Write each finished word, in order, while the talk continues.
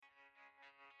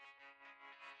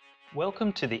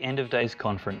Welcome to the End of Days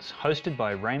Conference, hosted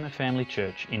by Rhema Family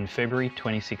Church in February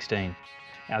 2016.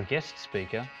 Our guest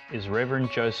speaker is Reverend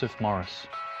Joseph Morris.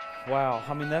 Wow,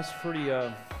 I mean that's pretty,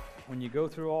 when you go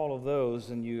through all of those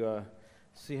and you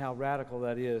see how radical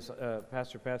that is,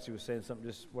 Pastor Patsy was saying something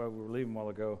just while we were leaving a while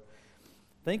ago.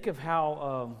 Think of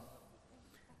how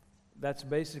that's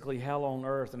basically hell on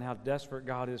earth and how desperate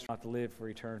God is not to live for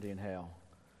eternity in hell.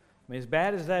 I mean, as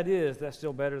bad as that is, that's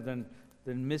still better than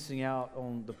missing out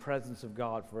on the presence of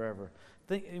God forever.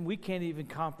 And we can't even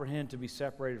comprehend to be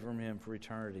separated from Him for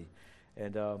eternity.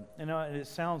 And it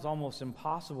sounds almost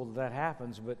impossible that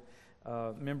happens, but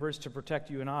remember, it's to protect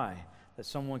you and I, that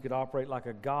someone could operate like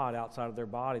a god outside of their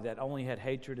body that only had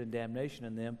hatred and damnation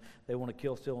in them. They want to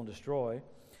kill, steal, and destroy.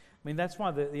 I mean, that's why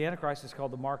the Antichrist is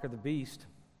called the mark of the beast.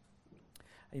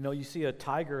 You know, you see a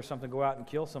tiger or something go out and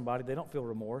kill somebody, they don't feel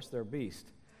remorse, they're a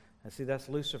beast. And see, that's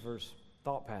Lucifer's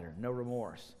thought pattern, no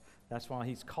remorse. That's why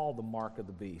he's called the mark of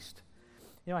the beast.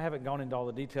 You know, I haven't gone into all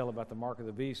the detail about the mark of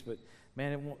the beast, but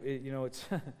man, it's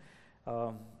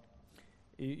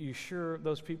you sure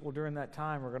those people during that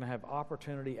time are going to have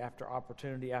opportunity after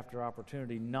opportunity after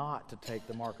opportunity not to take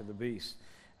the mark of the beast.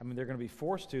 I mean, they're going to be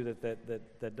forced to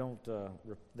that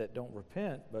don't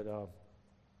repent, but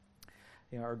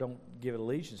or don't give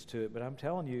allegiance to it. But I'm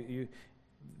telling you,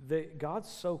 God's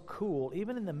so cool.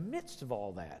 Even in the midst of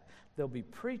all that, there'll be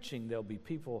preaching, there'll be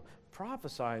people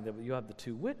prophesying, you'll have the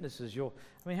two witnesses. I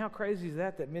mean, how crazy is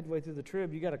that midway through the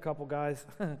trib, you got a couple guys,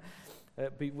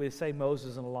 we say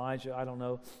Moses and Elijah, I don't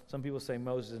know. Some people say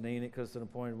Moses and Enoch because it's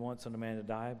appointed once and a man to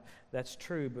die. That's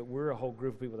true, but we're a whole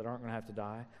group of people that aren't going to have to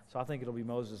die. So I think it'll be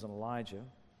Moses and Elijah.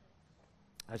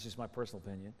 That's just my personal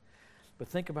opinion. But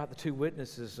think about the two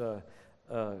witnesses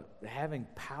having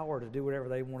power to do whatever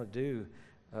they want to do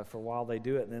for a while they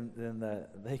do it, and then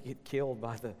they get killed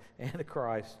by the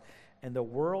Antichrist, and the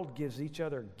world gives each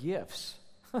other gifts.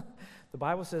 The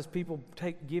Bible says people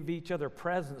give each other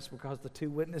presents because the two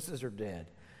witnesses are dead.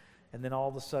 And then all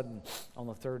of a sudden, on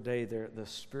the third day, the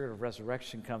spirit of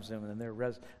resurrection comes in, and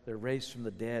they're raised from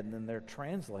the dead, and then they're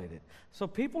translated. So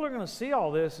people are going to see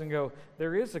all this and go,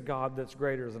 there is a God that's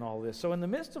greater than all this. So in the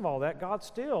midst of all that, God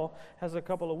still has a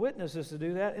couple of witnesses to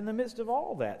do that in the midst of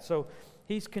all that. So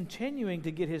He's continuing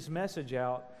to get His message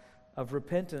out of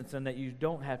repentance and that you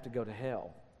don't have to go to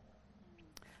hell.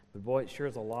 But boy, it sure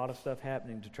is a lot of stuff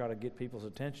happening to try to get people's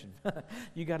attention.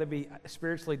 You got to be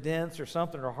spiritually dense or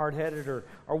something, or hard-headed, or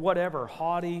whatever,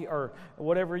 haughty, or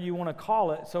whatever you want to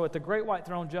call it. So at the Great White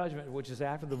Throne Judgment, which is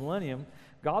after the millennium,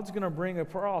 God's going to bring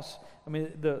across, I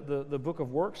mean, the book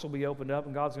of works will be opened up,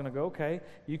 and God's going to go, okay,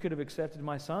 you could have accepted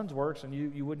my son's works, and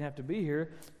you wouldn't have to be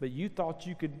here, but you thought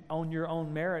you could, on your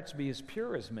own merits, be as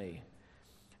pure as me.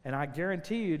 And I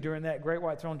guarantee you, during that Great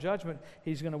White Throne Judgment,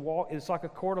 He's going to walk. It's like a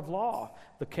court of law.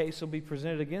 The case will be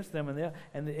presented against them,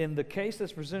 and in the case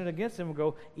that's presented against them will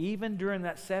go, even during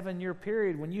that 7-year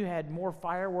period when you had more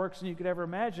fireworks than you could ever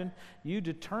imagine, you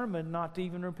determined not to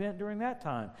even repent during that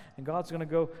time. And God's going to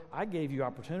go, I gave you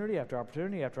opportunity after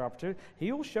opportunity after opportunity.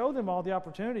 He will show them all the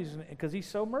opportunities because He's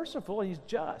so merciful and He's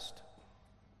just.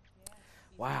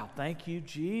 Wow, thank you,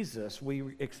 Jesus. We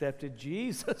accepted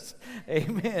Jesus.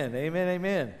 Amen, amen,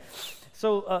 amen.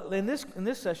 So in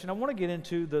this session, I want to get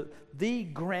into the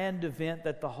grand event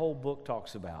that the whole book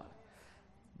talks about,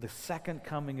 the second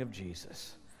coming of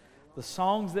Jesus. The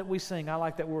songs that we sing, I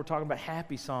like that we were talking about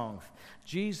happy songs.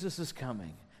 Jesus is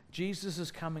coming. Jesus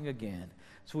is coming again.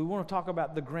 So we want to talk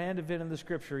about the grand event in the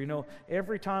Scripture. You know,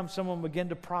 every time someone began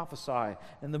to prophesy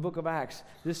in the book of Acts,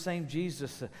 this same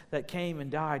Jesus that came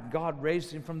and died, God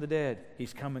raised Him from the dead,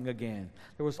 He's coming again.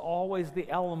 There was always the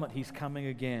element, He's coming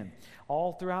again.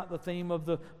 All throughout the theme of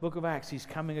the book of Acts, He's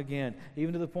coming again.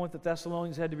 Even to the point that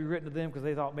Thessalonians had to be written to them because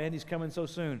they thought, man, He's coming so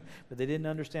soon. But they didn't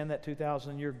understand that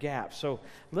 2,000-year gap. So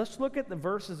let's look at the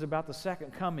verses about the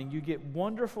second coming. You get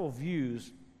wonderful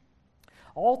views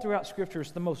all throughout Scripture.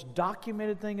 It's the most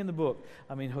documented thing in the book.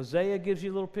 I mean, Hosea gives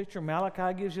you a little picture.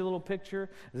 Malachi gives you a little picture.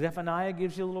 Zephaniah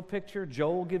gives you a little picture.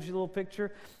 Joel gives you a little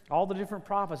picture. All the different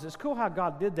prophets. It's cool how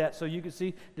God did that so you can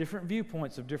see different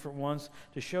viewpoints of different ones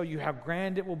to show you how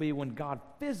grand it will be when God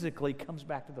physically comes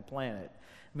back to the planet.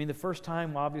 I mean, the first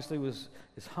time obviously was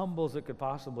as humble as it could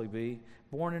possibly be.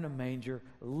 Born in a manger.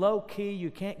 Low-key.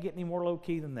 You can't get any more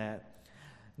low-key than that.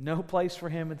 No place for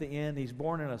Him at the end. He's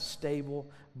born in a stable,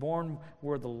 born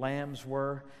where the lambs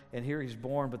were, and here He's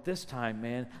born. But this time,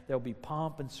 man, there'll be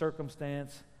pomp and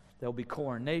circumstance. There'll be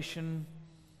coronation.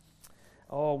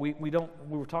 Oh, we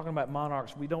were talking about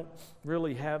monarchs. We don't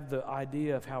really have the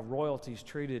idea of how royalty's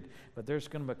treated, but there's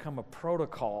going to become a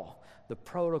protocol, the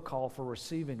protocol for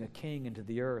receiving a king into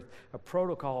the earth, a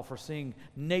protocol for seeing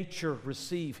nature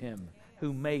receive Him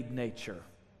who made nature.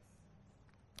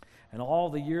 And all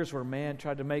the years where man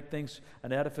tried to make things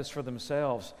an edifice for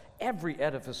themselves, every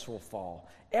edifice will fall.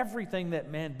 Everything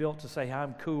that man built to say,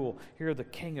 I'm cool, here the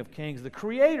King of Kings, the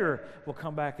Creator, will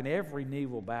come back, and every knee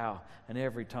will bow and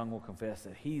every tongue will confess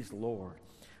that He's Lord,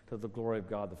 to the glory of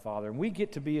God the Father. And we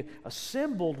get to be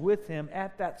assembled with Him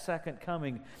at that second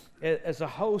coming as a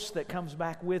host that comes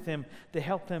back with Him to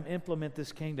help them implement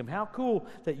this kingdom. How cool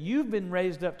that you've been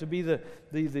raised up to be the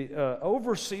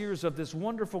overseers of this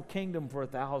wonderful kingdom for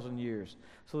 1,000 years.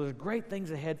 So there's great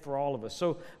things ahead for all of us.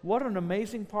 So what an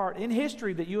amazing part in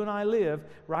history that you and I live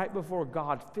right before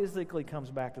God physically comes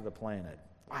back to the planet.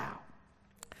 Wow.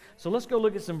 So let's go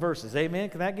look at some verses. Amen.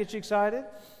 Can that get you excited?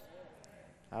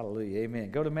 Hallelujah. Amen.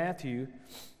 Go to Matthew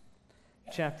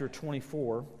chapter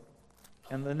 24.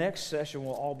 And the next session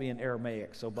will all be in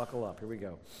Aramaic. So buckle up. Here we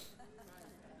go.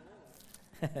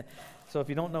 So if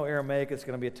you don't know Aramaic, it's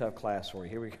going to be a tough class for you.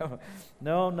 Here we go.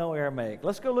 No Aramaic.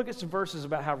 Let's go look at some verses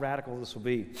about how radical this will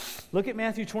be. Look at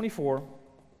Matthew 24.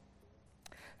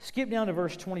 Skip down to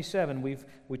verse 27.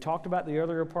 We talked about the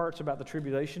earlier parts about the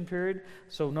tribulation period.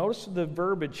 So notice the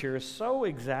verbiage here is so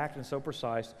exact and so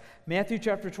precise. Matthew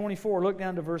chapter 24, look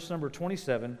down to verse number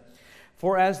 27.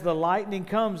 For as the lightning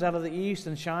comes out of the east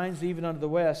and shines even unto the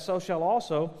west, so shall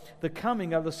also the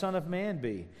coming of the Son of Man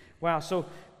be. Wow, so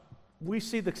we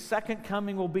see the second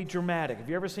coming will be dramatic. Have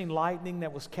you ever seen lightning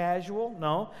that was casual?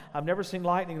 No. I've never seen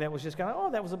lightning that was just kind of,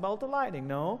 oh, that was a bolt of lightning.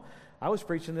 No. I was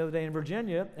preaching the other day in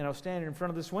Virginia, and I was standing in front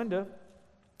of this window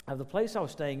of the place I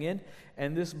was staying in,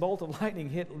 and this bolt of lightning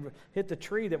hit the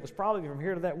tree that was probably from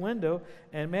here to that window,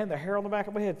 and man, the hair on the back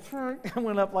of my head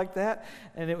went up like that,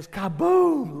 and it was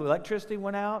kaboom! Electricity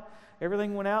went out,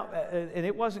 everything went out, and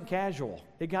it wasn't casual.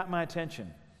 It got my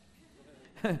attention.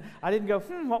 I didn't go,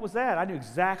 what was that? I knew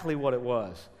exactly what it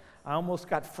was. I almost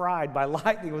got fried by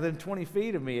lightning within 20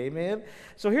 feet of me, amen?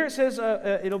 So here it says,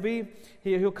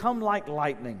 he'll come like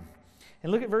lightning.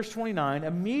 And look at verse 29.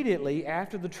 Immediately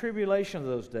after the tribulation of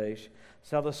those days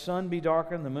shall the sun be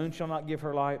darkened, the moon shall not give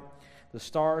her light, the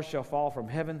stars shall fall from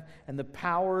heaven, and the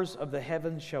powers of the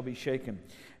heavens shall be shaken.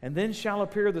 And then shall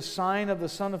appear the sign of the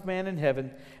Son of Man in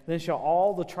heaven. Then shall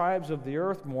all the tribes of the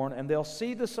earth mourn, and they'll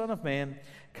see the Son of Man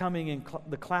coming in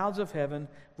the clouds of heaven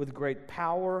with great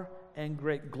power and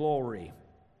great glory.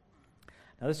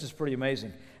 Now this is pretty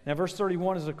amazing. Now verse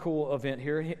 31 is a cool event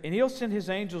here. And he'll send his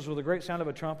angels with a great sound of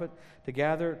a trumpet to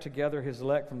gather together his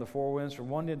elect from the four winds, from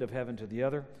one end of heaven to the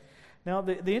other. Now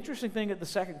the interesting thing at the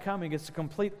second coming, it's the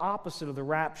complete opposite of the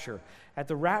rapture. At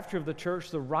the rapture of the church,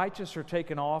 the righteous are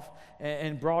taken off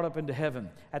and brought up into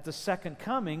heaven. At the second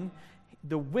coming,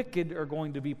 the wicked are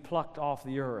going to be plucked off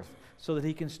the earth so that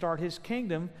he can start his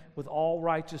kingdom with all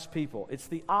righteous people. It's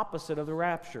the opposite of the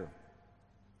rapture.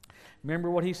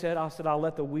 Remember what he said? I'll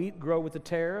let the wheat grow with the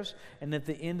tares, and at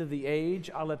the end of the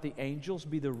age, I'll let the angels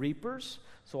be the reapers.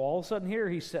 So all of a sudden here,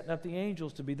 he's setting up the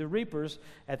angels to be the reapers.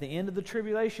 At the end of the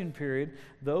tribulation period,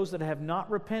 those that have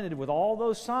not repented with all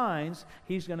those signs,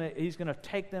 he's gonna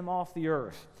take them off the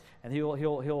earth. And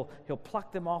he'll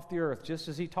pluck them off the earth, just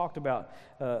as he talked about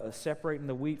separating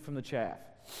the wheat from the chaff.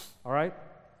 All right?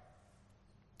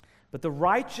 But the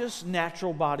righteous,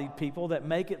 natural-bodied people that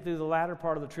make it through the latter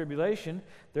part of the tribulation,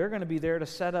 they're going to be there to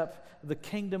set up the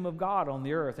kingdom of God on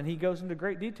the earth. And he goes into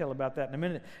great detail about that in a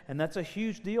minute. And that's a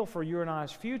huge deal for you and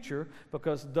I's future,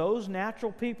 because those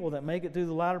natural people that make it through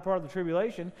the latter part of the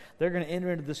tribulation, they're going to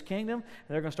enter into this kingdom, and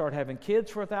they're going to start having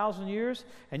kids for 1,000 years,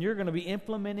 and you're going to be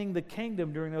implementing the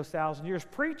kingdom during those 1,000 years,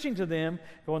 preaching to them,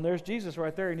 going, there's Jesus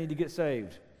right there, you need to get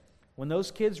saved. When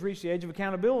those kids reach the age of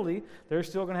accountability, they're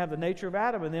still going to have the nature of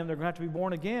Adam in them. They're going to have to be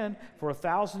born again for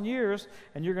 1,000 years,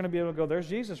 and you're going to be able to go, there's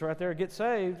Jesus right there, get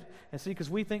saved. And see, because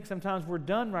we think sometimes we're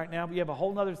done right now, but you have a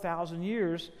whole other 1,000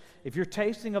 years. If you're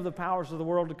tasting of the powers of the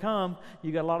world to come,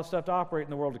 you got a lot of stuff to operate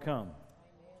in the world to come.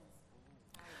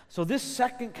 So this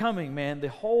second coming, man, the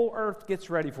whole earth gets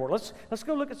ready for it. Let's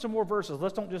go look at some more verses.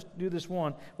 Let's don't just do this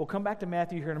one. We'll come back to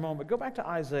Matthew here in a moment. But go back to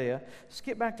Isaiah.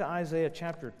 Skip back to Isaiah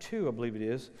chapter 2, I believe it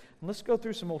is. And let's go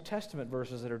through some Old Testament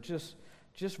verses that are just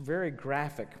very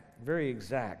graphic, very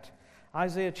exact.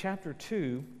 Isaiah chapter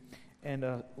 2,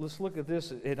 and let's look at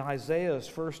this in Isaiah's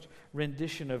first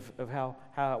rendition of how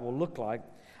it will look like.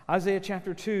 Isaiah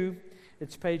chapter 2,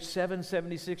 it's page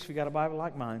 776 if you got a Bible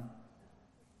like mine.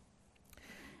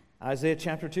 Isaiah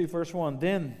chapter 2, verse 1.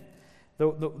 Then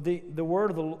the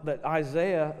word that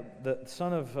Isaiah, the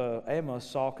son of Amos,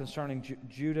 saw concerning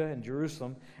Judah and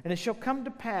Jerusalem, and it shall come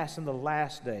to pass in the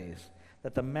last days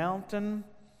that the mountain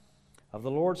of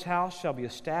the Lord's house shall be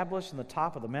established in the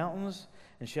top of the mountains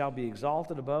and shall be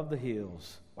exalted above the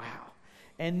hills. Wow.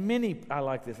 And many, I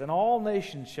like this, and all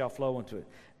nations shall flow into it.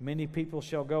 Many people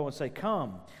shall go and say,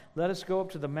 Come, let us go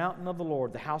up to the mountain of the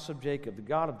Lord, the house of Jacob, the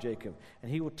God of Jacob,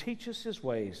 and he will teach us his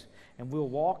ways, and we'll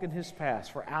walk in his paths.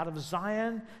 For out of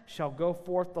Zion shall go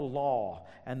forth the law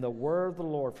and the word of the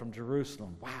Lord from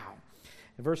Jerusalem. Wow.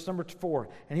 In verse number 4,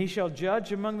 and he shall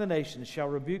judge among the nations, shall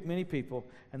rebuke many people,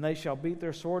 and they shall beat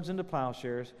their swords into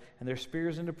plowshares, and their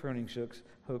spears into pruning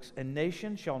hooks. And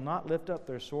nation shall not lift up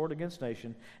their sword against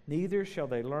nation, neither shall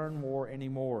they learn war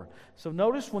anymore. So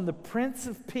notice when the Prince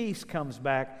of Peace comes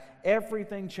back,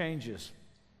 everything changes.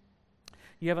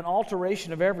 You have an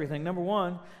alteration of everything. Number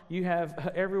one, you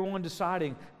have everyone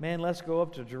deciding, man, let's go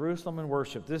up to Jerusalem and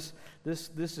worship. This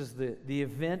is the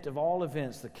event of all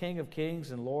events, the King of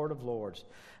Kings and Lord of Lords.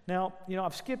 Now,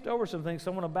 I've skipped over some things,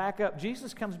 so I want to back up.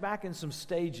 Jesus comes back in some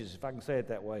stages, if I can say it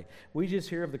that way. We just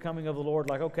hear of the coming of the Lord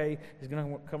like, okay, he's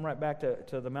going to come right back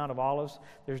to the Mount of Olives.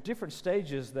 There's different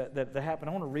stages that happen.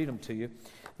 I want to read them to you.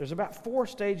 There's about 4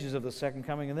 stages of the second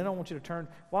coming, and then I want you to turn,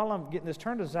 while I'm getting this,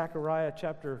 turn to Zechariah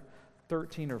chapter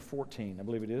 13 or 14, I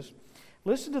believe it is.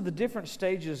 Listen to the different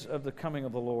stages of the coming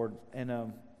of the Lord. And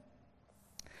in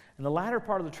the latter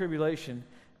part of the tribulation,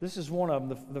 this is one of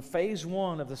them, the phase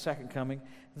 1 of the second coming.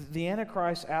 The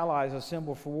Antichrist allies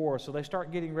assemble for war, so they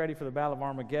start getting ready for the Battle of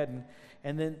Armageddon.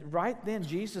 And then right then,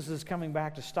 Jesus is coming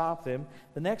back to stop them.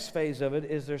 The next phase of it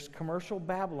is there's commercial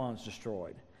Babylon's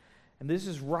destroyed. And this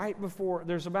is right before,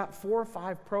 there's about 4 or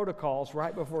 5 protocols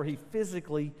right before he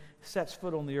physically sets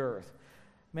foot on the earth.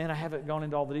 Man, I haven't gone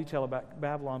into all the detail about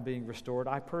Babylon being restored.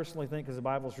 I personally think, because the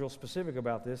Bible is real specific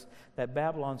about this, that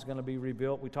Babylon's going to be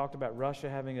rebuilt. We talked about Russia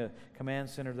having a command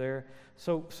center there.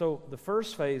 So the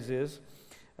first phase is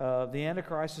the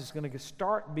Antichrist is going to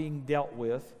start being dealt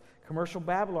with. Commercial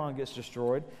Babylon gets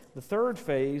destroyed. The third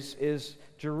phase is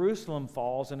Jerusalem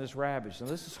falls and is ravaged. Now,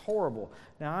 this is horrible.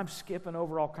 Now, I'm skipping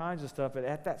over all kinds of stuff, but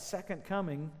at that second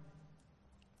coming,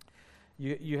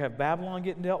 you have Babylon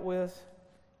getting dealt with.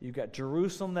 You've got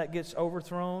Jerusalem that gets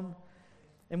overthrown.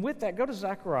 And with that, go to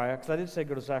Zechariah, because I did say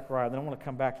go to Zechariah, then I want to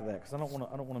come back to that, because I don't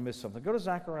want to miss something. Go to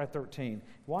Zechariah 13.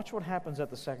 Watch what happens at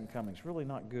the second coming. It's really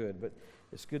not good, but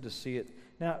it's good to see it.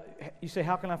 Now, you say,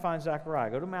 how can I find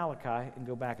Zechariah? Go to Malachi and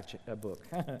go back a book.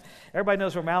 Everybody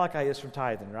knows where Malachi is from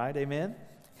tithing, right? Amen?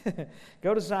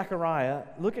 Go to Zechariah.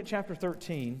 Look at chapter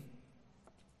 13.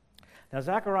 Now,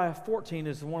 Zechariah 14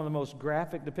 is one of the most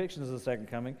graphic depictions of the second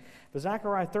coming. But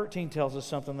Zechariah 13 tells us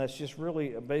something that's just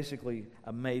really basically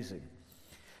amazing.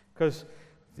 Because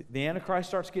the Antichrist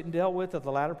starts getting dealt with at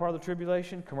the latter part of the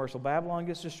tribulation. Commercial Babylon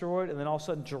gets destroyed. And then all of a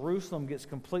sudden, Jerusalem gets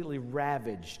completely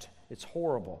ravaged. It's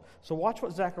horrible. So watch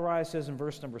what Zechariah says in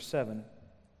verse number 7.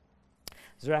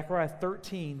 Zechariah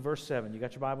 13, verse 7. You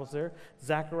got your Bibles there?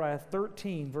 Zechariah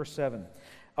 13, verse 7.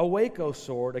 Awake, O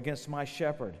sword, against my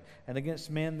shepherd, and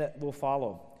against men that will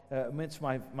follow, against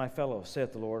my fellows,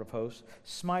 saith the Lord of hosts.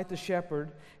 Smite the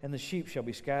shepherd, and the sheep shall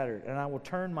be scattered, and I will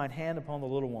turn mine hand upon the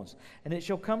little ones. And it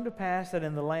shall come to pass that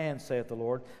in the land, saith the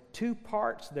Lord, 2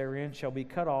 parts therein shall be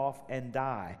cut off and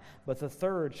die, but the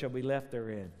third shall be left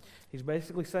therein. He's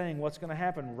basically saying what's going to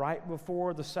happen right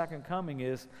before the second coming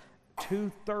is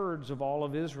 2/3 of all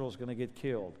of Israel is going to get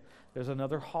killed. There's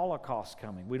another Holocaust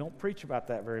coming. We don't preach about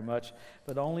that very much,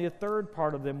 but only 1/3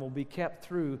 part of them will be kept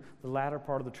through the latter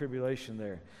part of the tribulation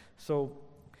there. So,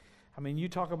 I mean, you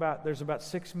talk about, there's about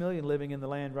 6 million living in the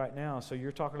land right now, so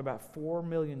you're talking about 4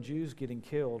 million Jews getting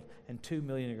killed, and 2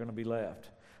 million are going to be left.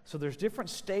 So there's different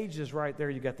stages right there.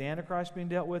 You've got the Antichrist being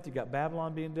dealt with, you've got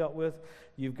Babylon being dealt with,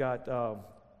 you've got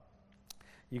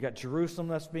Jerusalem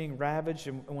that's being ravaged.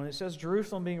 And when it says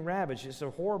Jerusalem being ravaged, it's a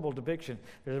horrible depiction.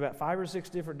 There's about 5 or 6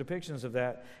 different depictions of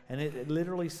that. And it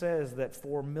literally says that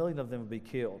 4 million of them will be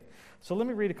killed. So let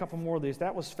me read a couple more of these.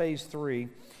 That was phase 3.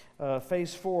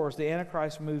 Phase 4 is the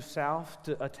Antichrist moves south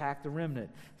to attack the remnant.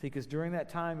 See, because during that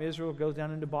time, Israel goes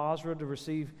down into Bozrah to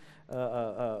receive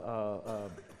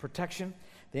protection.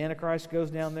 The Antichrist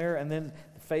goes down there. And then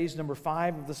phase number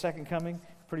 5 of the second coming,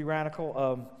 pretty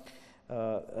radical.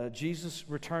 Jesus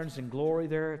returns in glory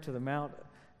there to the Mount.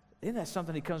 Isn't that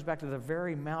something? He comes back to the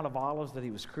very Mount of Olives that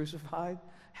he was crucified.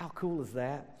 How cool is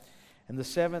that? And the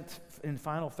 7th and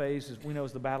final phase is, we know,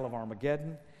 is the Battle of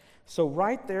Armageddon. So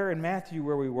right there in Matthew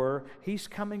where we were, he's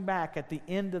coming back at the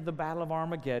end of the Battle of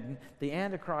Armageddon. The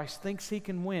Antichrist thinks he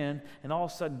can win, and all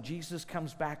of a sudden Jesus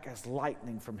comes back as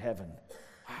lightning from heaven.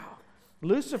 Wow.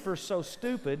 Lucifer's so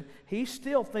stupid, he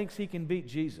still thinks he can beat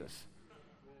Jesus.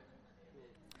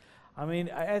 I mean,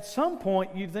 at some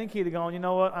point, you'd think he'd have gone, you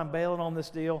know what, I'm bailing on this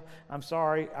deal. I'm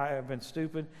sorry, I have been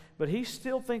stupid. But he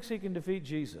still thinks he can defeat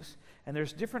Jesus. And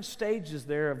there's different stages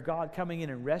there of God coming in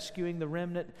and rescuing the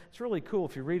remnant. It's really cool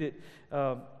if you read it.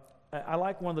 I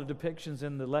like one of the depictions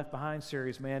in the Left Behind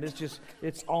series, man.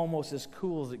 It's almost as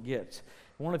cool as it gets.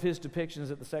 One of his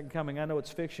depictions at the second coming, I know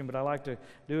it's fiction, but I like to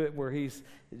do it where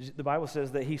the Bible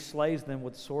says that he slays them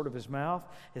with the sword of his mouth.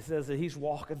 It says that he's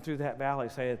walking through that valley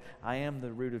saying, I am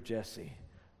the root of Jesse.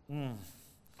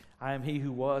 I am he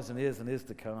who was and is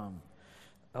to come.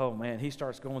 Oh, man, he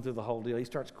starts going through the whole deal. He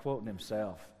starts quoting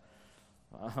himself.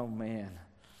 Oh, man,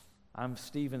 I'm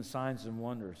Stephen's signs and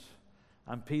wonders.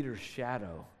 I'm Peter's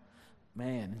shadow.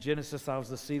 Man, in Genesis, I was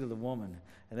the seed of the woman.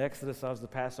 In Exodus, I was the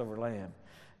Passover lamb.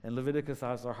 In Leviticus,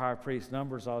 I was their high priest.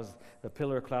 Numbers, I was the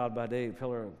pillar of cloud by day,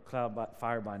 pillar of cloud by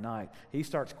fire by night. He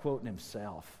starts quoting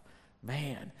himself.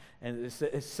 Man, and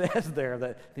it says there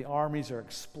that the armies are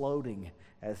exploding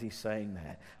as he's saying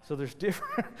that. So there's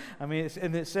different, and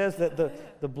it says that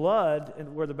the blood,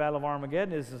 and where the Battle of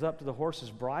Armageddon is up to the horse's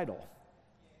bridle.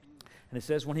 And it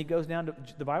says when he goes down to,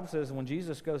 the Bible says when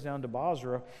Jesus goes down to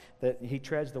Bozrah, that he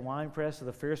treads the winepress of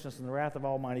the fierceness and the wrath of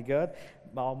Almighty God,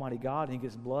 and he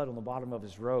gets blood on the bottom of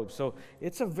his robe. So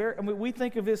it's we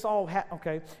think of this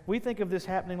we think of this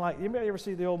happening like, anybody ever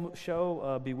see the old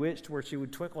show Bewitched, where she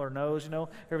would twinkle her nose,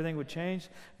 everything would change?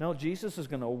 No, Jesus is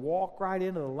going to walk right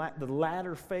into the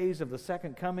latter phase of the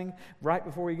second coming, right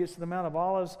before he gets to the Mount of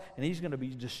Olives, and he's going to be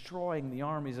destroying the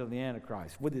armies of the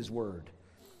Antichrist with his word.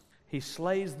 He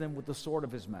slays them with the sword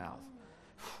of his mouth.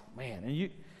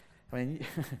 Man,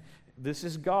 this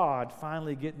is God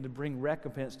finally getting to bring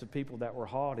recompense to people that were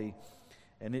haughty,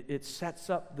 and it sets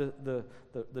up the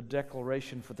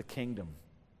declaration for the kingdom.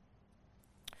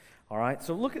 All right,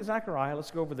 so look at Zechariah.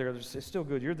 Let's go over there. It's still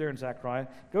good. You're there in Zechariah.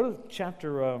 Go to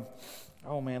chapter.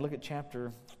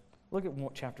 Look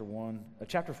at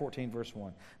chapter 14, verse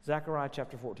 1. Zechariah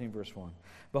chapter 14, verse 1.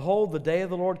 Behold, the day of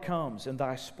the Lord comes, and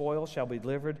thy spoil shall be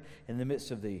delivered in the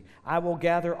midst of thee. I will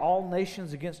gather all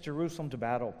nations against Jerusalem to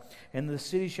battle, and the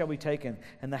city shall be taken,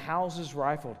 and the houses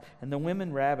rifled, and the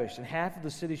women ravished, and half of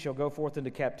the city shall go forth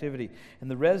into captivity,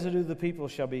 and the residue of the people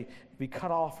shall be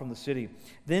cut off from the city.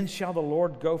 Then shall the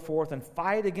Lord go forth and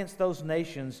fight against those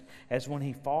nations as when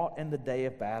he fought in the day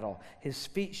of battle. His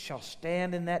feet shall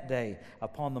stand in that day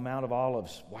upon the Mount of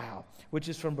Olives, which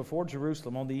is from before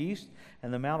Jerusalem on the east,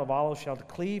 and the Mount of Olives shall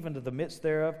cleave into the midst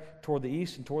thereof toward the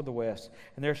east and toward the west.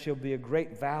 And there shall be a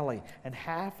great valley, and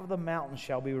half of the mountain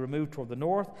shall be removed toward the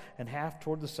north, and half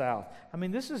toward the south.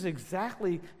 This is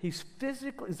exactly,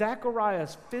 Zechariah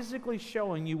is physically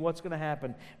showing you what's going to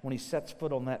happen when he sets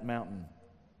foot on that mountain.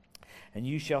 And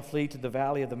you shall flee to the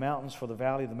valley of the mountains, for the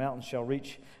valley of the mountains shall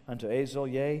reach unto Azel.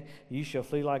 Yea, you shall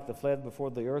flee like the fled before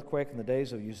the earthquake in the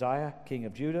days of Uzziah, king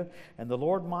of Judah. And the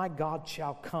Lord my God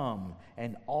shall come,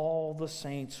 and all the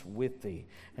saints with thee.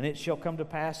 And it shall come to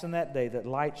pass in that day that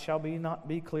light shall not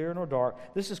be clear nor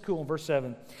dark. This is cool in verse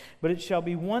 7. But it shall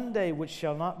be one day which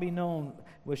shall not be known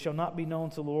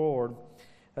to the Lord,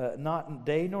 not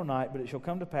day nor night, but it shall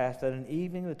come to pass that in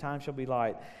evening the time shall be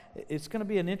light. It's going to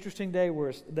be an interesting day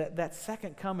where that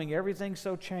second coming, everything's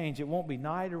so changed. It won't be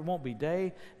night or it won't be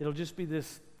day. It'll just be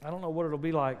this, I don't know what it'll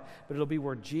be like, but it'll be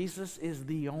where Jesus is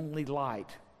the only light.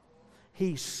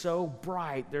 He's so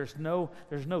bright. There's no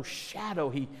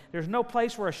shadow. There's no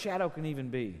place where a shadow can even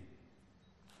be.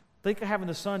 Think of having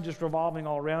the sun just revolving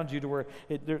all around you to where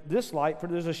this light,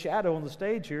 there's a shadow on the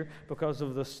stage here because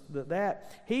of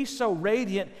that. He's so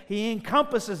radiant, he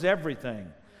encompasses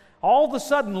everything. All of a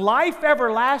sudden, life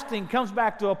everlasting comes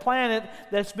back to a planet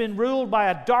that's been ruled by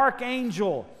a dark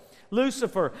angel,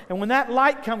 Lucifer. And when that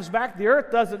light comes back, the earth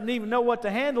doesn't even know what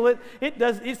to handle it. It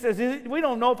says, we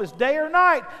don't know if it's day or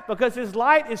night because his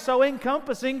light is so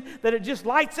encompassing that it just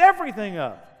lights everything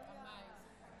up.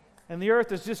 And the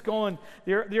earth is just going,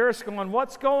 the earth's going,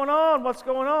 what's going on? What's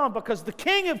going on? Because the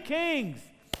King of Kings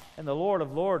and the Lord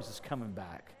of Lords is coming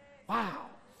back. Wow.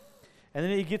 And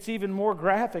then he gets even more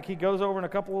graphic. He goes over in a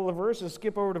couple of the verses,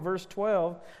 skip over to verse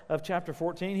 12 of chapter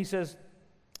 14. He says,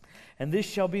 and this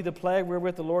shall be the plague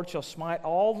wherewith the Lord shall smite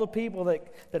all the people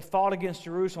that fought against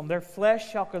Jerusalem. Their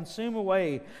flesh shall consume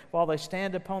away while they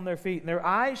stand upon their feet. And their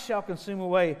eyes shall consume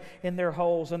away in their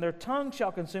holes. And their tongue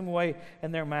shall consume away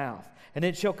in their mouth. And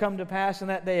it shall come to pass in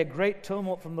that day a great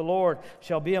tumult from the Lord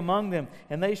shall be among them.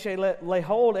 And they shall lay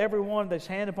hold every one of his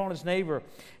hand upon his neighbor.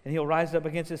 And he'll rise up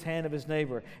against his hand of his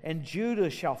neighbor. And Judah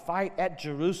shall fight at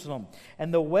Jerusalem.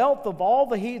 And the wealth of all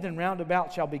the heathen round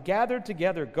about shall be gathered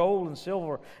together, gold and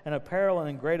silver and apparel and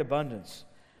in great abundance.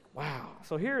 Wow.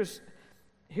 So here's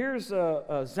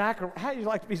Zechariah. How do you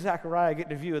like to be Zechariah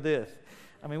getting a view of this?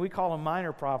 We call them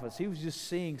minor prophets. He was just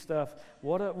seeing stuff.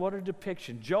 What a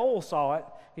depiction. Joel saw it.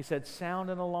 He said, sound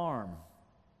an alarm.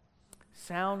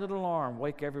 Sound an alarm.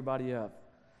 Wake everybody up.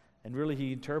 And really,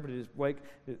 he interpreted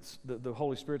it, the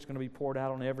Holy Spirit's going to be poured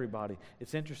out on everybody.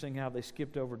 It's interesting how they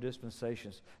skipped over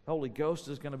dispensations. The Holy Ghost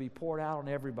is going to be poured out on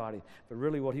everybody. But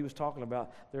really what he was talking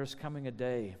about, there's coming a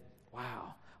day,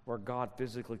 where God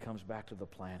physically comes back to the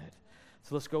planet.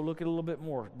 So let's go look at it a little bit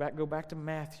more. Go back to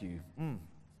Matthew.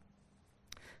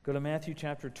 Go to Matthew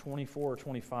chapter 24 or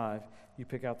 25. You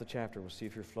pick out the chapter. We'll see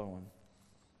if you're flowing.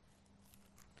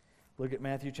 Look at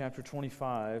Matthew chapter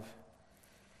 25.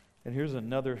 And here's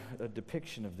another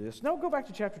depiction of this. No, go back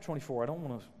to chapter 24. I don't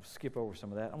want to skip over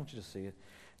some of that. I want you to see it.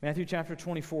 Matthew chapter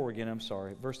 24 again,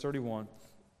 verse 31.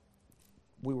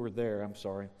 We were there,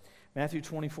 Matthew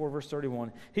 24, verse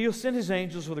 31. He will send his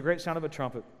angels with a great sound of a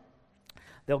trumpet.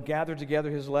 They'll gather together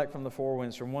his elect from the four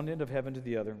winds, from one end of heaven to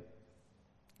the other.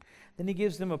 Then he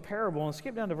gives them a parable, and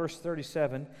skip down to verse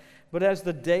 37. But as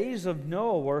the days of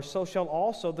Noah were, so shall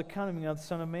also the coming of the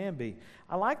Son of Man be.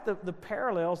 I like the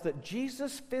parallels that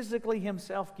Jesus physically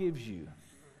himself gives you.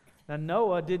 Now,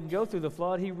 Noah didn't go through the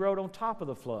flood. He rode on top of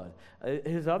the flood.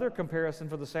 His other comparison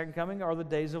for the second coming are the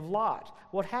days of Lot.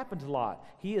 What happened to Lot?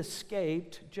 He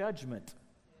escaped judgment.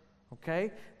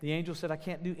 Okay? The angel said, I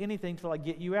can't do anything till I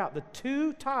get you out. The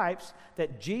two types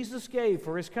that Jesus gave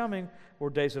for his coming were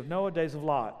days of Noah, days of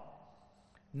Lot.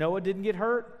 Noah didn't get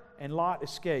hurt, and Lot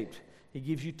escaped. He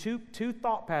gives you two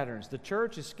thought patterns. The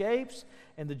church escapes,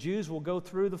 and the Jews will go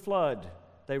through the flood.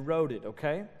 They rode it,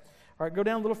 okay? All right, go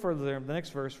down a little further there, the next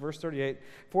verse 38.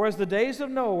 For as the days of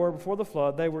Noah were before the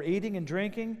flood, they were eating and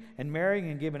drinking and marrying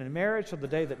and giving in marriage till the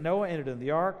day that Noah entered in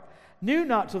the ark, knew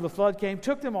not till the flood came,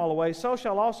 took them all away, so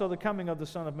shall also the coming of the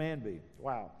Son of Man be.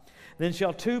 Wow. Then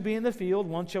shall two be in the field,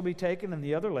 one shall be taken and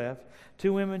the other left.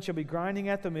 Two women shall be grinding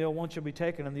at the mill, one shall be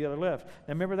taken and the other left. Now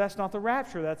remember, that's not the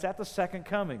rapture, that's at the second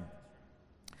coming.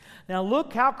 Now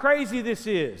look how crazy this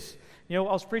is. You know,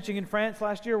 I was preaching in France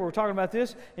last year. We were talking about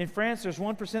this. In France, there's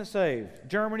 1% saved.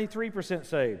 Germany, 3%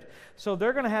 saved. So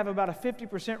they're going to have about a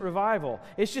 50% revival.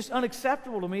 It's just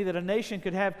unacceptable to me that a nation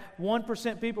could have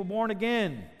 1% people born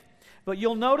again. But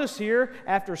you'll notice here,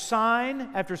 after sign,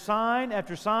 after sign,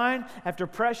 after sign, after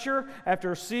pressure,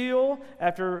 after seal,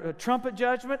 after trumpet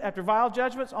judgment, after vial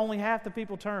judgments, only half the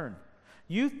people turn.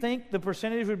 You think the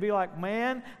percentage would be like,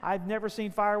 man, I've never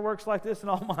seen fireworks like this in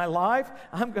all my life.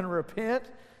 I'm going to repent.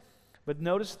 But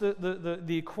notice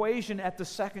the equation at the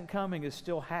second coming is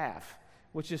still half,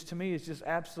 which is, to me, is just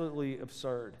absolutely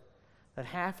absurd. That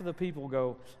half of the people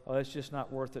go, oh, it's just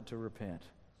not worth it to repent.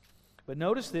 But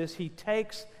notice this, he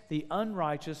takes the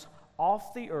unrighteous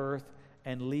off the earth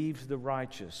and leaves the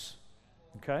righteous.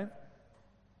 Okay?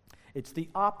 It's the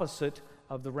opposite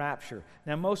of the rapture.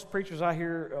 Now, most preachers I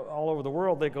hear all over the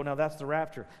world, they go, now that's the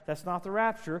rapture. That's not the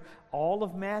rapture. All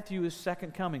of Matthew is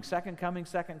second coming, second coming,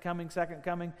 second coming, second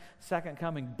coming, second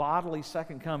coming, bodily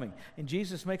second coming. And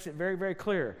Jesus makes it very, very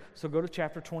clear. So go to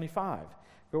chapter 25.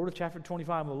 Go to chapter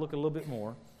 25 and we'll look a little bit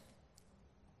more.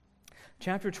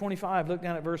 Chapter 25, look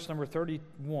down at verse number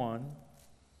 31.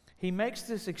 He makes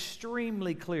this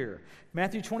extremely clear.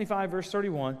 Matthew 25, verse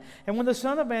 31. And when the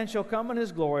Son of Man shall come in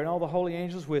his glory and all the holy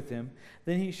angels with him,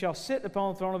 then he shall sit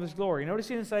upon the throne of his glory. Notice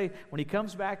he didn't say when he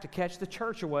comes back to catch the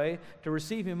church away, to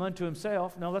receive him unto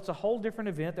himself. No, that's a whole different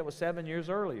event that was 7 years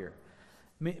earlier.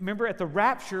 Remember, at the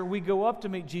rapture, we go up to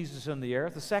meet Jesus in the air.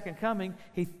 At the second coming,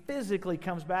 he physically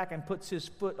comes back and puts his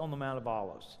foot on the Mount of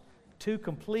Olives. Two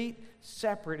complete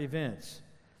separate events.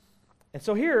 And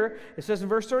so here, it says in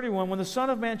verse 31, when the Son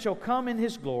of Man shall come in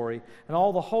his glory, and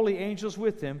all the holy angels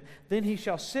with him, then he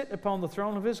shall sit upon the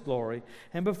throne of his glory,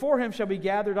 and before him shall be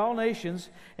gathered all nations,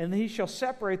 and he shall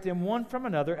separate them one from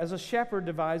another, as a shepherd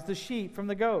divides the sheep from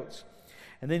the goats.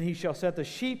 And then he shall set the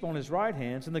sheep on his right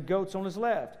hand, and the goats on his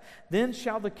left. Then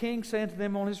shall the king say unto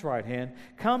them on his right hand,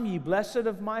 Come, ye blessed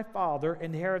of my Father,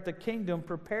 inherit the kingdom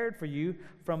prepared for you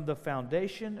from the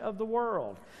foundation of the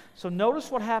world. So notice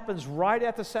what happens right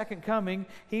at the second coming.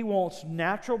 He wants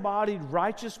natural-bodied,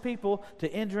 righteous people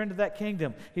to enter into that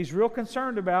kingdom. He's real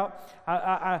concerned about,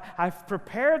 I've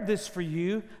prepared this for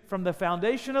you from the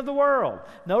foundation of the world.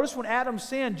 Notice when Adam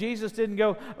sinned, Jesus didn't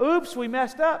go, oops, we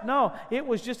messed up. No, it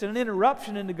was just an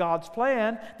interruption into God's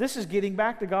plan. This is getting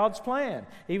back to God's plan.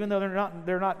 Even though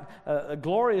they're not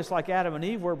glorious like Adam and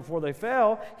Eve were before they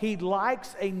fell, he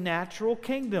likes a natural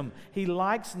kingdom. He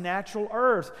likes natural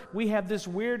earth. We have this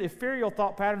weird ethereal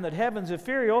thought pattern that heaven's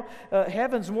ethereal.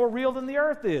 Heaven's more real than the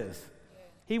earth is.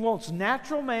 He wants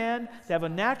natural man to have a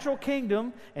natural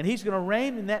kingdom, and he's going to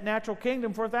reign in that natural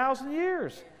kingdom for 1,000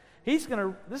 years.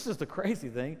 This is the crazy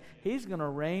thing, he's going to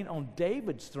reign on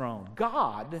David's throne.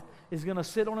 God is going to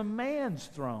sit on a man's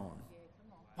throne.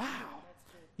 Wow.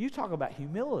 You talk about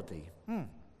humility.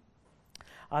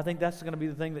 I think that's going to be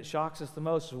the thing that shocks us the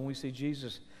most when we see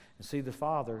Jesus and see the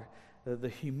Father. The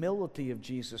humility of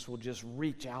Jesus will just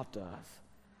reach out to us.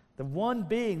 The one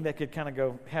being that could kind of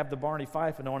go have the Barney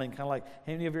Fife anointing, kind of like,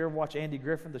 any of you ever watch Andy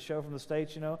Griffin, the show from the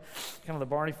States, you know? Kind of the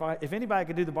Barney Fife. If anybody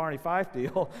could do the Barney Fife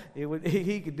deal,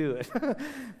 he could do it.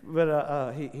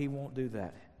 But he won't do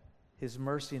that. His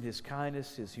mercy and His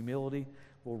kindness, His humility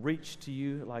will reach to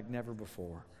you like never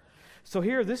before. So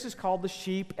here, this is called the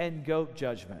sheep and goat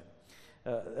judgment.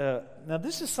 Now,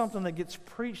 this is something that gets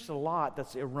preached a lot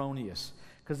that's erroneous.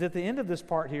 Because at the end of this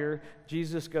part here,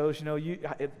 Jesus goes,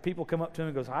 people come up to Him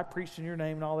and goes, I preached in your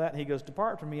name and all that. And He goes,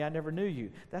 depart from me, I never knew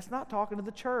you. That's not talking to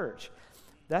the church.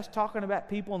 That's talking about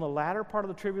people in the latter part of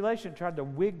the tribulation tried to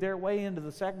wig their way into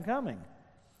the second coming.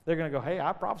 They're going to go, hey,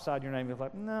 I prophesied in your name. He's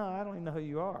like, no, I don't even know who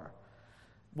you are.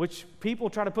 Which people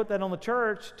try to put that on the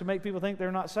church to make people think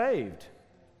they're not saved.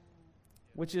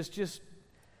 Which is just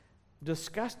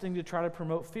disgusting to try to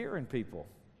promote fear in people.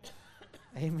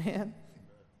 Amen.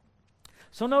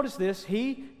 So notice this,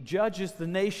 He judges the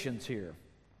nations here.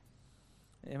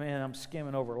 Amen, I'm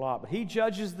skimming over a lot, but He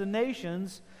judges the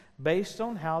nations based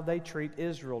on how they treat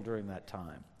Israel during that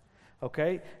time.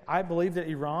 Okay, I believe that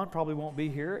Iran probably won't be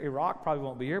here, Iraq probably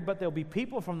won't be here, but there'll be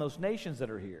people from those nations that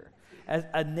are here. As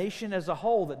a nation as a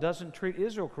whole that doesn't treat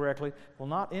Israel correctly will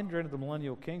not enter into the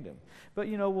millennial kingdom. But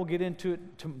we'll get into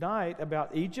it tonight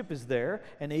about Egypt is there,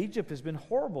 and Egypt has been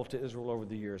horrible to Israel over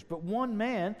the years. But one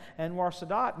man, Anwar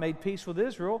Sadat, made peace with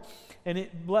Israel, and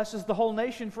it blesses the whole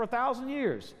nation for 1,000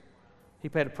 years. He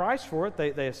paid a price for it.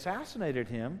 They assassinated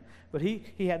him, but he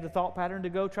had the thought pattern to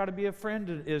go try to be a friend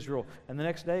to Israel. And the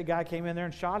next day, a guy came in there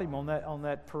and shot him on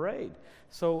that parade.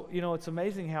 So, it's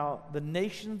amazing how the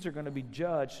nations are going to be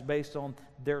judged based on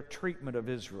their treatment of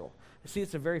Israel. See,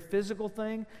 it's a very physical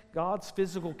thing. God's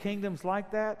physical kingdom's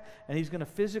like that, and He's going to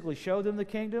physically show them the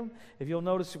kingdom. If you'll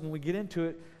notice when we get into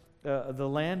it, the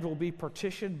land will be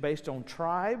partitioned based on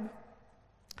tribe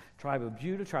of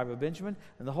Judah, tribe of Benjamin,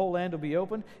 and the whole land will be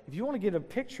open. If you want to get a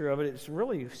picture of it, it's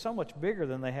really so much bigger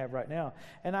than they have right now.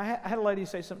 And I had a lady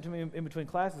say something to me in between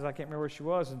classes. I can't remember where she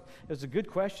was, and it was a good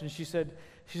question. She said,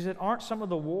 aren't some of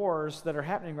the wars that are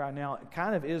happening right now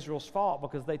kind of Israel's fault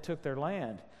because they took their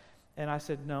land? And I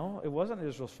said, no, it wasn't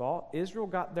Israel's fault. Israel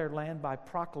got their land by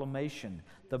proclamation,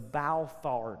 the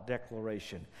Balfour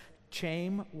Declaration.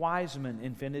 Chaim Weizmann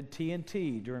invented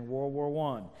TNT during World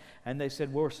War I. And they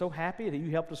said, we're so happy that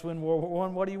you helped us win World War I.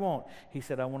 What do you want? He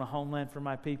said, I want a homeland for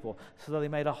my people. So they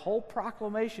made a whole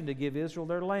proclamation to give Israel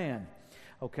their land.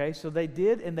 Okay, so they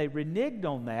did, and they reneged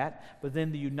on that. But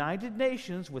then the United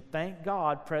Nations, with, thank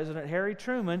God, President Harry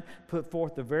Truman put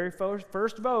forth the very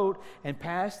first vote and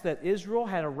passed that Israel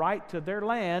had a right to their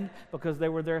land because they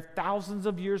were there thousands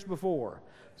of years before.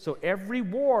 So every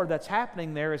war that's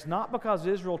happening there is not because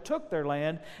Israel took their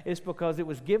land, it's because it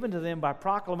was given to them by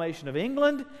proclamation of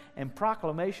England and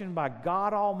proclamation by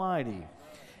God Almighty.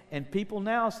 And people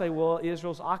now say, well,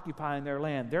 Israel's occupying their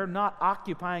land. They're not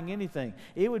occupying anything.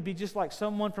 It would be just like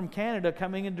someone from Canada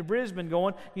coming into Brisbane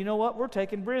going, you know what, we're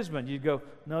taking Brisbane. You'd go,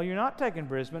 no, you're not taking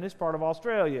Brisbane. It's part of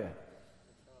Australia.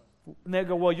 And they'd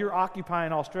go, well, you're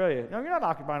occupying Australia. No, you're not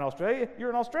occupying Australia.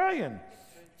 You're an Australian.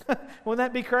 Wouldn't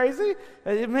that be crazy?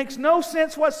 It makes no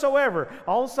sense whatsoever.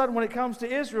 All of a sudden, when it comes to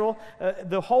Israel,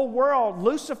 the whole world,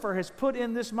 Lucifer has put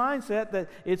in this mindset that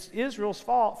it's Israel's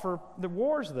fault for the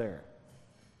wars there.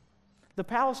 The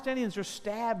Palestinians are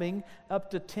stabbing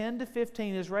up to 10 to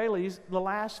 15 Israelis the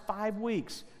last 5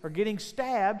 weeks, are getting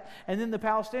stabbed, and then the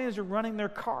Palestinians are running their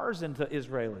cars into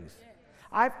Israelis.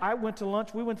 I went to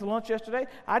lunch. We went to lunch yesterday.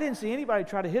 I didn't see anybody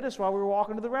try to hit us while we were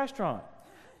walking to the restaurant.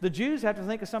 The Jews have to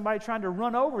think of somebody trying to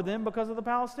run over them because of the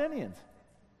Palestinians.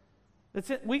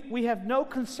 That's it. We have no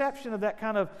conception of that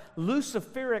kind of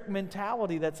Luciferic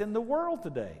mentality that's in the world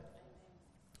today.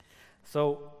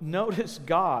 So notice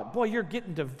God. Boy, you're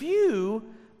getting to view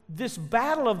this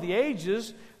battle of the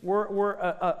ages where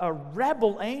a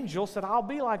rebel angel said, I'll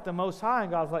be like the Most High.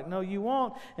 And God's like, no, you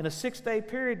won't. In a 6-day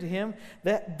period to him,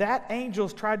 that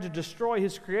angel's tried to destroy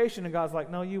his creation. And God's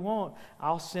like, no, you won't.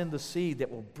 I'll send the seed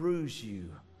that will bruise you.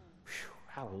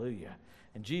 Hallelujah.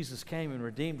 And Jesus came and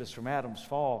redeemed us from Adam's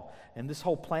fall. And this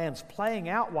whole plan's playing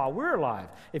out while we're alive.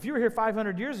 If you were here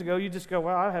 500 years ago, you just go,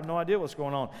 well, I have no idea what's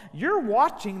going on. You're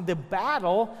watching the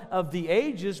battle of the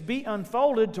ages be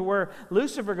unfolded to where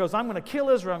Lucifer goes, I'm going to kill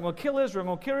Israel, I'm going to kill Israel, I'm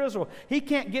going to kill Israel. He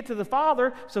can't get to the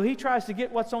Father, so he tries to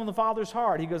get what's on the Father's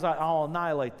heart. He goes, I'll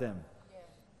annihilate them.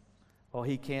 Well,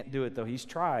 he can't do it, though. He's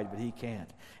tried, but he can't.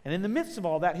 And in the midst of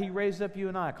all that, he raised up you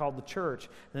and I, called the church.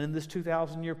 And in this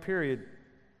 2,000-year period,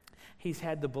 He's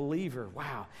had the believer,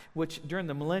 wow, which during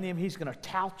the millennium, He's going to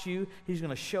tout you. He's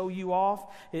going to show you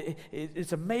off.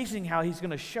 It's amazing how He's going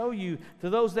to show you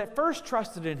to those that first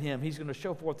trusted in Him, He's going to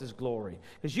show forth His glory.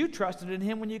 Because you trusted in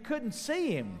Him when you couldn't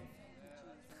see Him.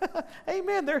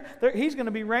 Amen. He's going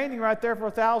to be reigning right there for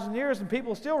 1,000 years, and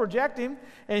people still reject Him.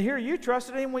 And here you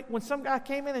trusted Him when some guy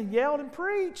came in and yelled and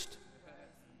preached.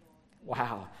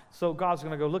 Wow. So God's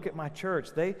going to go, look at my church.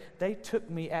 They took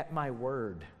me at my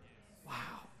word. Wow.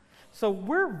 So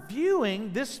we're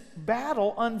viewing this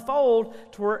battle unfold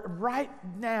to where right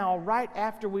now, right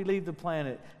after we leave the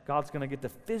planet, God's going to get to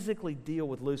physically deal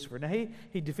with Lucifer. Now,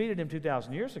 he defeated him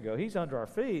 2,000 years ago. He's under our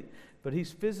feet, but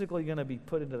he's physically going to be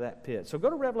put into that pit. So go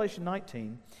to Revelation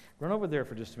 19. Run over there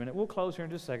for just a minute. We'll close here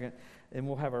in just a second, and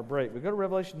we'll have our break. But go to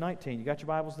Revelation 19. You got your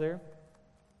Bibles there?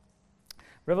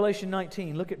 Revelation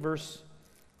 19. Look at verse...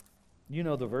 You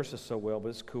know the verses so well, but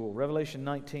it's cool. Revelation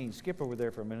 19. Skip over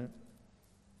there for a minute.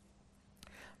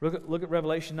 Look at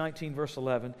Revelation 19, verse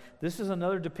 11. This is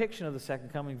another depiction of the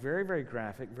second coming. Very, very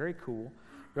graphic. Very cool.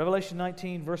 Revelation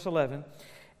 19, verse 11.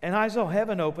 And I saw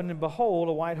heaven open, and behold,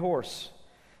 a white horse.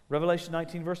 Revelation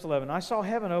 19, verse 11. I saw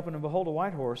heaven open, and behold, a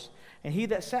white horse. And he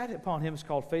that sat upon him is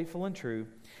called Faithful and True.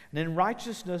 And in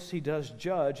righteousness he does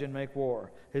judge and make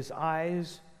war. His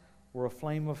eyes were a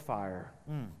flame of fire.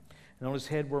 And on his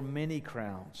head were many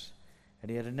crowns. And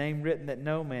he had a name written that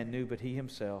no man knew but he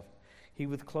himself. He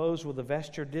was clothed with a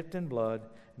vesture dipped in blood,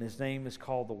 and his name is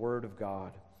called the Word of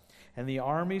God. And the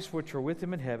armies which were with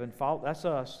him in heaven, that's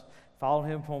us, followed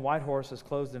him upon white horses,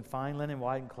 clothed in fine linen,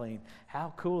 white and clean.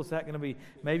 How cool is that going to be?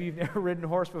 Maybe you've never ridden a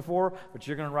horse before, but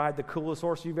you're going to ride the coolest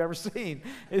horse you've ever seen.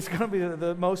 It's going to be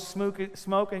the most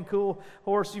smoking cool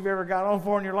horse you've ever got on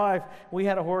for in your life. We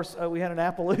had a horse, we had an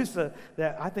Appaloosa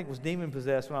that I think was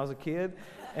demon-possessed when I was a kid.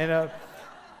 And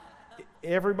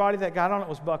everybody that got on it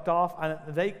was bucked off.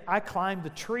 I climbed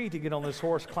the tree to get on this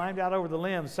horse, climbed out over the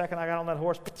limb. The second I got on that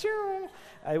horse,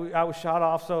 I was shot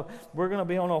off. So we're going to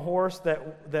be on a horse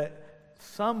that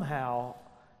somehow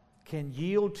can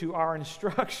yield to our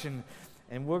instruction,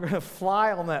 and we're going to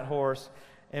fly on that horse,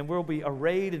 and we'll be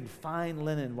arrayed in fine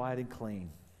linen, white and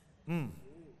clean.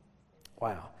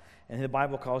 Wow. And the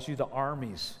Bible calls you the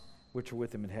armies which are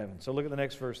with him in heaven. So look at the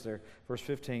next verse there, verse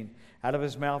 15. Out of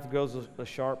his mouth goes a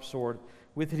sharp sword.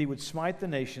 With it he would smite the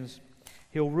nations.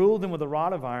 He'll rule them with a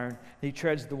rod of iron. He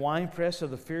treads the winepress of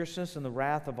the fierceness and the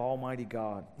wrath of Almighty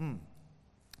God.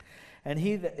 And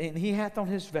he hath on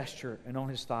his vesture and on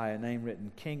his thigh a name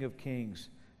written, King of Kings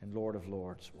and Lord of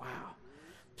Lords. Wow.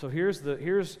 So here's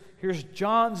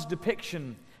John's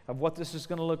depiction of what this is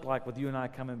going to look like with you and I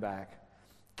coming back.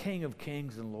 King of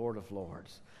Kings and Lord of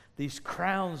Lords. These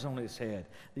crowns on his head,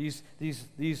 these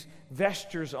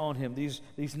vestures on him, these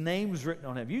names written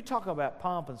on him. You talk about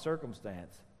pomp and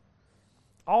circumstance.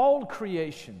 All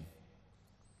creation.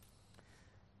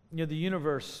 You know, the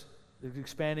universe is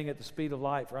expanding at the speed of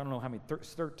light for, I don't know how many,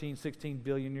 13, 16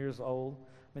 billion years old.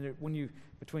 I mean,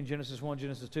 between Genesis 1 and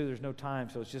Genesis 2, there's no time,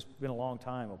 so it's just been a long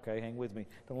time, okay? Hang with me.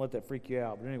 Don't let that freak you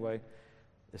out. But anyway,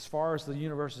 as far as the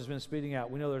universe has been speeding out,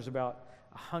 we know there's about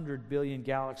 100 billion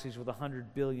galaxies with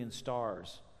 100 billion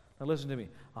stars. Now listen to me.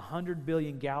 100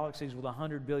 billion galaxies with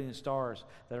 100 billion stars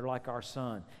that are like our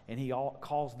sun. And he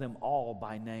calls them all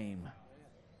by name.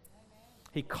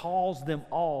 He calls them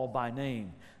all by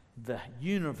name. The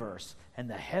universe and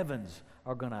the heavens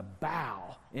are going to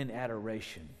bow in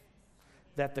adoration.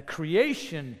 That the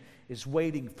creation is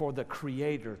waiting for the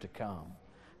Creator to come.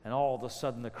 And all of a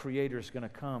sudden, the Creator is going to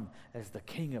come as the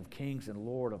King of Kings and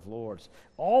Lord of Lords.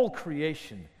 All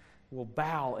creation will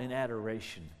bow in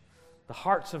adoration. The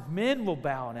hearts of men will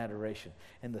bow in adoration.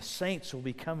 And the saints will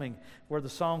be coming, where the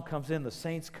song comes in, the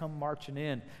saints come marching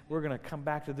in. We're going to come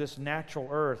back to this natural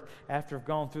earth after we've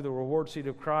gone through the reward seat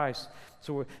of Christ.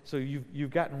 So you've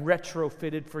gotten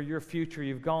retrofitted for your future.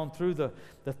 You've gone through the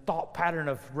thought pattern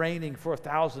of reigning for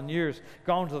 1,000 years,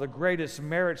 gone to the greatest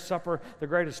marriage supper, the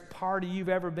greatest party you've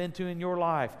ever been to in your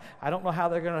life. I don't know how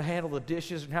they're going to handle the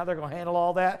dishes and how they're going to handle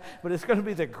all that, but it's going to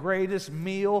be the greatest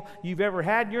meal you've ever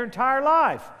had in your entire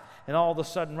life. And all of a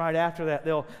sudden, right after that,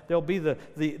 there'll be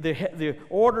the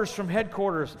orders from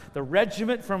headquarters. The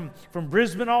regiment from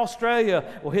Brisbane, Australia,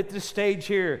 will hit this stage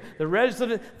here. The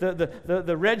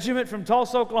regiment from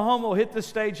Tulsa, Oklahoma, will hit this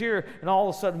stage here. And all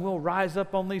of a sudden, we'll rise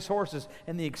up on these horses,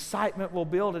 and the excitement will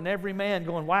build in every man,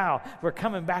 going, "Wow, we're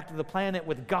coming back to the planet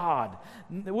with God."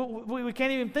 We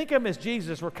can't even think of him as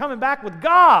Jesus. We're coming back with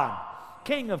God,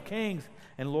 King of Kings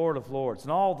and Lord of Lords.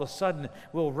 And all of a sudden,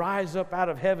 we'll rise up out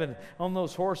of heaven on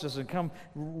those horses and come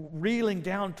reeling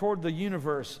down toward the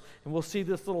universe. And we'll see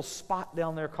this little spot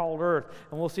down there called Earth.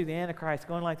 And we'll see the Antichrist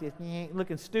going like this,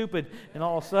 looking stupid. And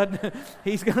all of a sudden,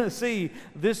 he's going to see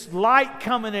this light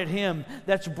coming at him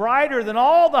that's brighter than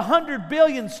all the 100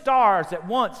 billion stars at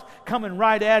once coming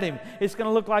right at him. It's going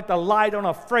to look like the light on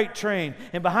a freight train.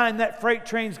 And behind that freight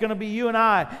train is going to be you and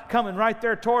I coming right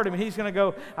there toward him. And he's going to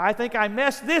go, I think I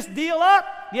messed this deal up.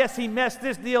 Yes, he messed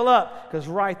this deal up. Because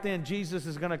right then, Jesus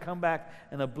is going to come back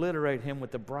and obliterate him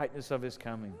with the brightness of his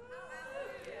coming.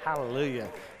 Hallelujah.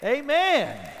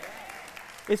 Amen.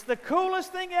 It's the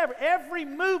coolest thing ever. Every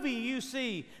movie you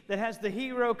see that has the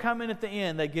hero come in at the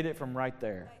end, they get it from right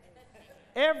there.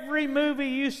 Every movie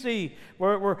you see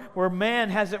where man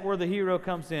has it where the hero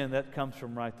comes in, that comes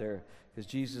from right there. Because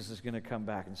Jesus is going to come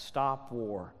back and stop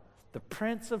war. The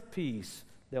Prince of Peace,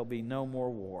 there'll be no more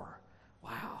war.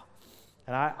 Wow.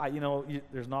 And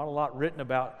there's not a lot written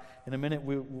about. In a minute,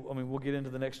 we'll get into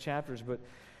the next chapters, but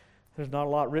there's not a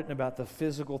lot written about the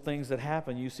physical things that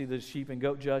happen. You see the sheep and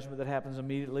goat judgment that happens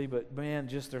immediately, but man,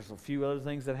 just there's a few other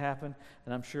things that happen,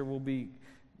 and I'm sure will be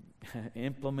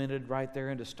implemented right there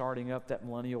into starting up that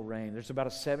millennial reign. There's about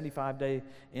a 75-day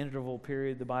interval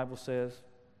period, the Bible says.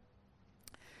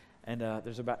 And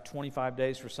there's about 25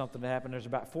 days for something to happen. There's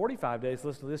about 45 days,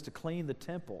 listen to this, to clean the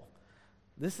temple.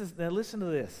 Now listen to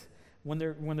this. When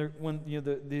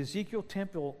the Ezekiel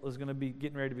temple is going to be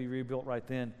getting ready to be rebuilt right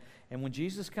then, and when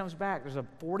Jesus comes back, there's a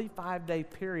 45-day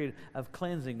period of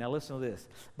cleansing. Now listen to this.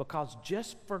 Because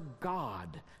just for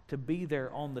God to be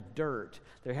there on the dirt,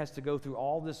 there has to go through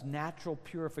all this natural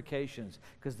purifications,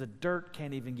 because the dirt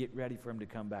can't even get ready for him to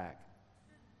come back.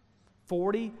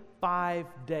 45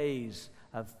 days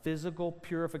of physical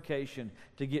purification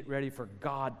to get ready for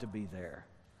God to be there.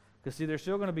 Because see, there's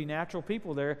still going to be natural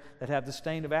people there that have the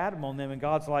stain of Adam on them, and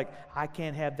God's like, I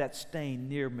can't have that stain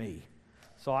near me.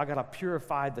 So I got to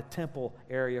purify the temple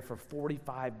area for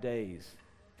 45 days.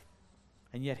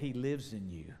 And yet he lives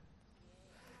in you.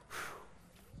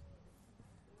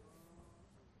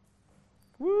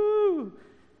 Woo!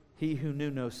 He who knew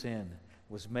no sin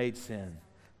was made sin,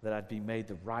 that I'd be made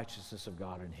the righteousness of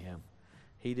God in him.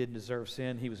 He didn't deserve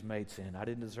sin, he was made sin. I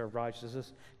didn't deserve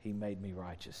righteousness, he made me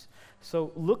righteous.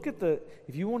 So look at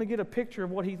if you want to get a picture of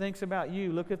what he thinks about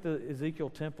you, look at the Ezekiel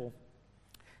temple.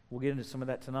 We'll get into some of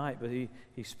that tonight, but he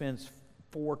spends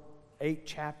 8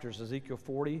 chapters, Ezekiel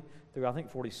 40 through I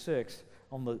think 46,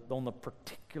 on the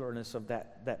particularness of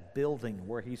that building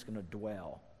where he's going to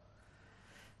dwell.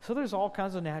 So there's all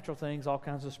kinds of natural things, all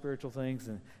kinds of spiritual things,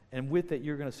 and with it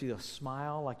you're going to see a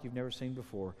smile like you've never seen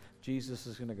before. Jesus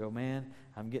is going to go, man,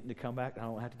 I'm getting to come back. I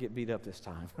don't have to get beat up this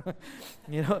time.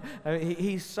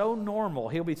 He's so normal.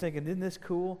 He'll be thinking, isn't this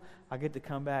cool? I get to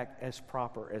come back as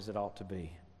proper as it ought to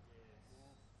be.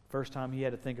 First time he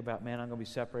had to think about, man, I'm going to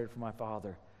be separated from my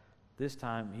Father. This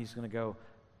time he's going to go,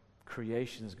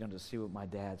 creation is going to see what my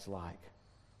dad's like.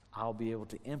 I'll be able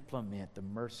to implement the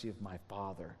mercy of my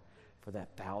Father for that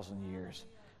 1,000 years.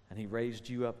 And he raised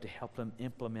you up to help him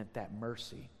implement that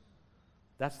mercy.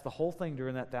 That's the whole thing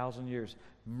during that 1,000 years.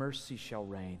 Mercy shall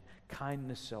reign.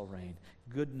 Kindness shall reign.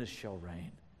 Goodness shall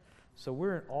reign. So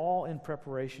we're all in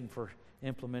preparation for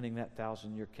implementing that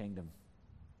 1,000-year kingdom.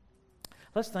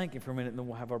 Let's thank him for a minute, and then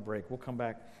we'll have our break. We'll come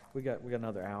back. We got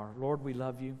another hour. Lord, we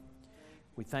love you.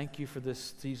 We thank you for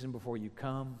this season before you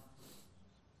come.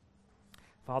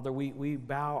 Father, we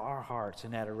bow our hearts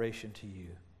in adoration to you,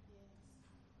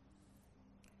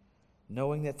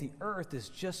 knowing that the earth is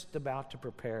just about to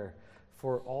prepare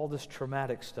for all this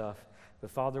traumatic stuff.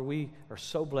 But Father, we are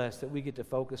so blessed that we get to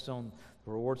focus on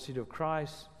the reward seat of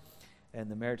Christ and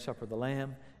the marriage supper of the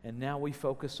Lamb. And now we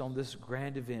focus on this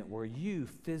grand event where you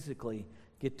physically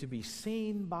get to be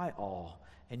seen by all,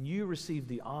 and you receive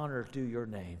the honor due your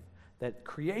name, that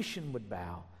creation would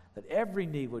bow, that every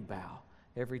knee would bow,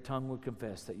 every tongue would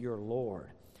confess that you're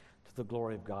Lord, to the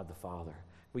glory of God the Father.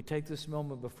 We take this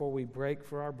moment before we break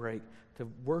for our break to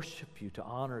worship you, to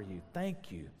honor you.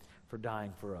 Thank you for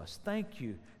dying for us. Thank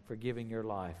you for giving your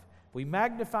life. We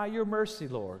magnify your mercy,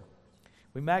 Lord.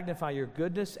 We magnify your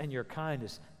goodness and your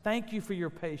kindness. Thank you for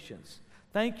your patience.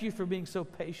 Thank you for being so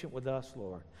patient with us,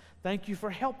 Lord. Thank you for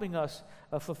helping us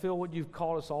fulfill what you've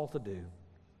called us all to do.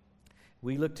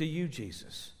 We look to you,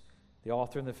 Jesus, the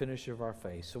author and the finisher of our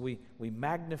faith. So we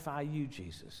magnify you,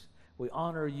 Jesus. We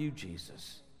honor you,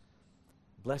 Jesus.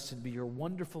 Blessed be your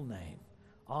wonderful name.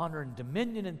 Honor and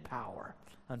dominion and power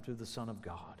unto the Son of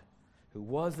God, who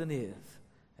was and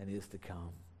is to come.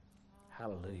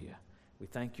 Hallelujah. We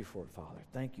thank you for it, Father.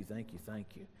 Thank you, thank you,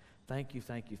 thank you. Thank you,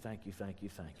 thank you, thank you, thank you,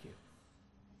 thank you.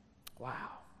 Wow.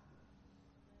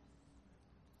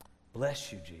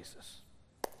 Bless you, Jesus.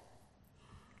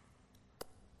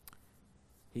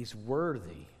 He's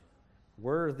worthy,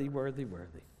 worthy, worthy,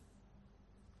 worthy.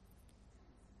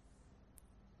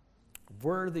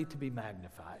 Worthy to be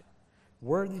magnified,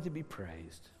 worthy to be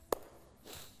praised.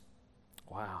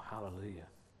 Wow, hallelujah.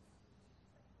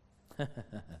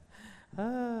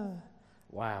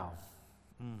 Wow.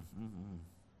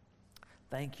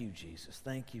 Thank you, Jesus.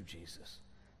 Thank you, Jesus.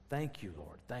 Thank you,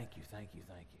 Lord. Thank you, thank you,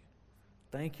 thank you.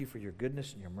 Thank you for your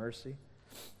goodness and your mercy.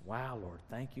 Wow, Lord.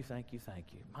 Thank you, thank you, thank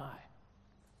you. My.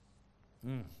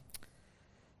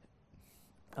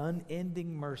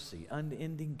 Unending mercy,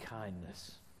 unending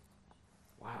kindness.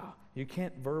 Wow. You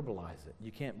can't verbalize it.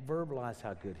 You can't verbalize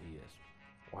how good He is.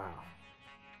 Wow.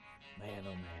 Man,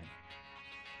 oh man.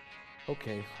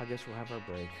 Okay, I guess we'll have our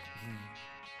break.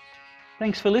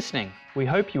 Thanks for listening. We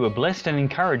hope you were blessed and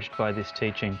encouraged by this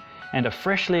teaching and are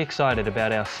freshly excited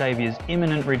about our Saviour's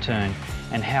imminent return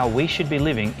and how we should be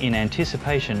living in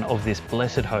anticipation of this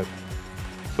blessed hope.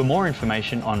 For more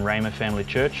information on Rhema Family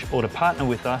Church or to partner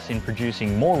with us in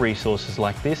producing more resources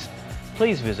like this,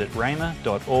 please visit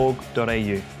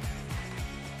rhema.org.au.